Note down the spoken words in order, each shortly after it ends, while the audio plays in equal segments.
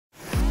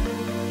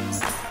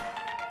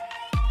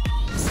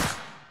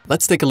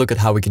Let's take a look at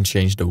how we can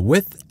change the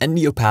width and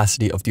the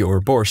opacity of the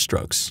Ouroboros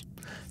strokes.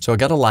 So I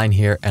got a line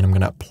here and I'm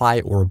going to apply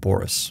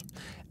Ouroboros.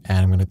 And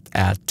I'm going to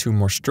add 2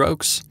 more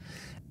strokes.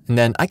 And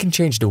then I can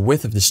change the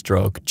width of the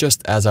stroke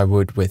just as I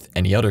would with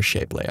any other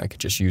shape layer. I could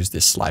just use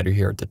this slider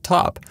here at the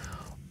top.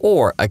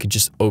 Or I could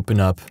just open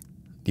up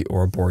the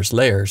Ouroboros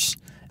layers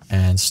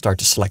and start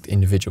to select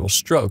individual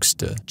strokes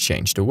to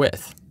change the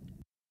width.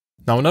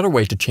 Now another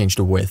way to change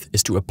the width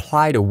is to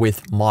apply the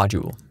width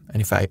module.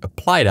 And if I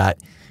apply that,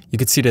 you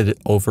can see that it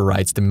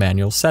overrides the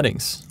manual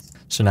settings.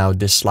 So now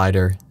this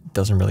slider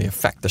doesn't really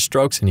affect the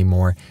strokes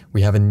anymore.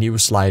 We have a new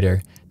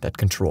slider that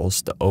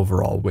controls the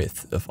overall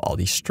width of all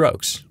these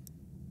strokes.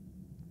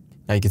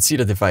 Now you can see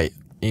that if I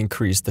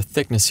increase the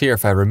thickness here,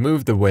 if I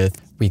remove the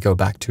width, we go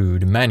back to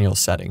the manual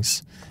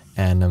settings.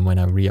 And then when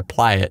I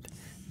reapply it,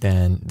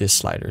 then this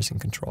slider is in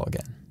control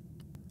again.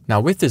 Now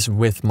with this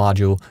width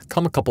module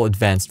come a couple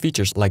advanced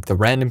features like the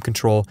random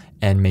control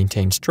and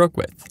maintain stroke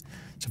width.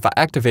 So if I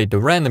activate the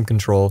random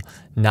control,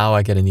 now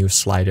I get a new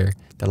slider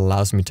that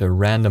allows me to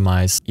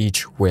randomize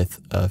each width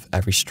of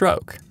every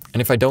stroke. And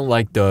if I don't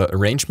like the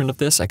arrangement of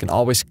this, I can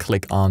always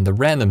click on the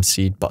random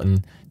seed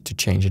button to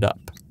change it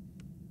up.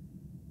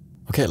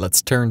 Okay,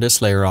 let's turn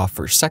this layer off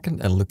for a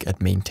second and look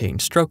at maintain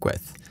stroke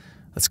width.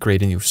 Let's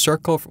create a new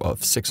circle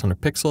of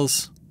 600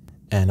 pixels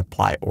and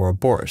apply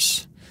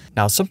Ouroboros.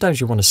 Now sometimes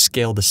you want to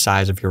scale the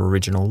size of your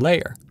original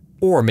layer.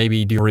 Or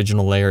maybe the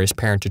original layer is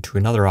parented to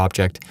another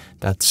object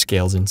that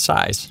scales in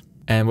size.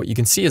 And what you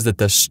can see is that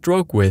the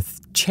stroke width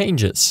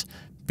changes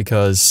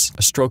because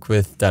a stroke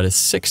width that is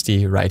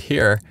 60 right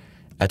here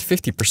at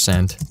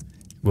 50%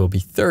 will be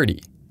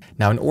 30.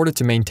 Now in order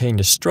to maintain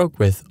the stroke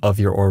width of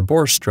your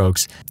Ouroboros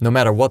strokes, no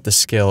matter what the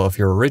scale of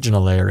your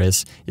original layer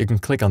is, you can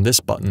click on this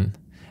button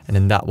and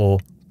then that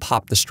will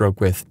pop the stroke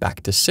width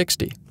back to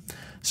 60.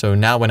 So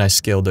now when I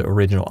scale the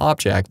original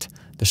object,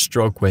 the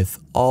stroke width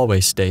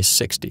always stays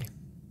 60.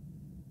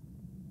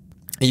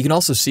 You can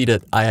also see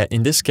that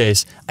in this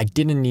case, I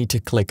didn't need to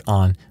click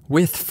on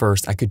width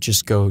first. I could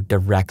just go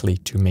directly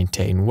to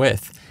maintain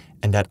width,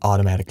 and that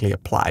automatically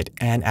applied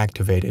and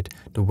activated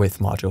the width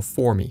module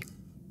for me.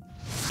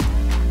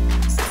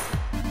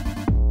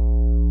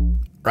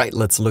 Right,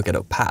 let's look at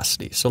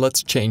opacity. So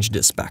let's change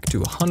this back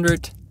to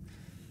 100.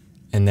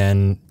 And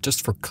then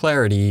just for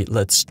clarity,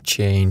 let's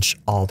change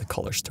all the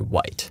colors to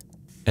white.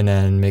 And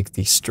then make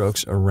these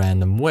strokes a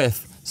random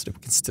width so that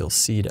we can still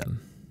see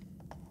them.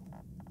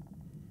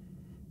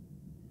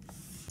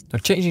 Now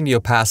changing the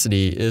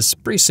opacity is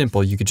pretty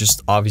simple. You could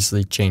just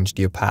obviously change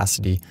the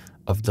opacity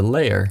of the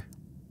layer.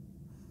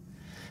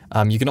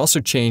 You can also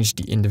change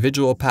the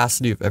individual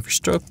opacity of every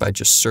stroke by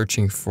just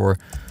searching for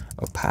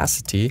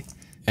opacity.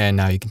 And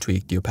now you can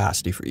tweak the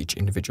opacity for each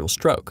individual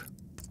stroke.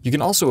 You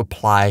can also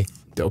apply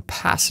the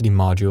opacity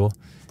module,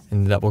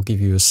 and that will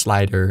give you a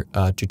slider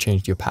to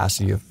change the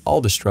opacity of all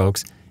the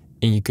strokes.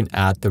 And you can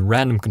add the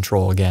random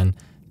control again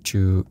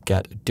to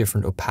get a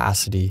different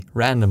opacity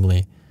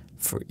randomly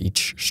for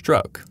each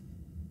stroke.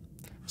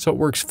 So it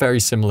works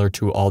very similar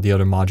to all the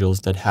other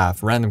modules that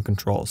have random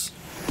controls.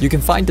 You can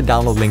find the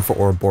download link for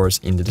Ouroboros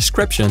in the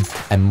description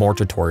and more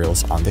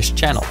tutorials on this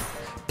channel.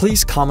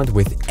 Please comment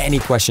with any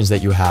questions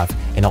that you have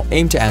and I'll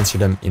aim to answer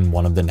them in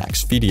one of the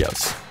next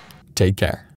videos. Take care.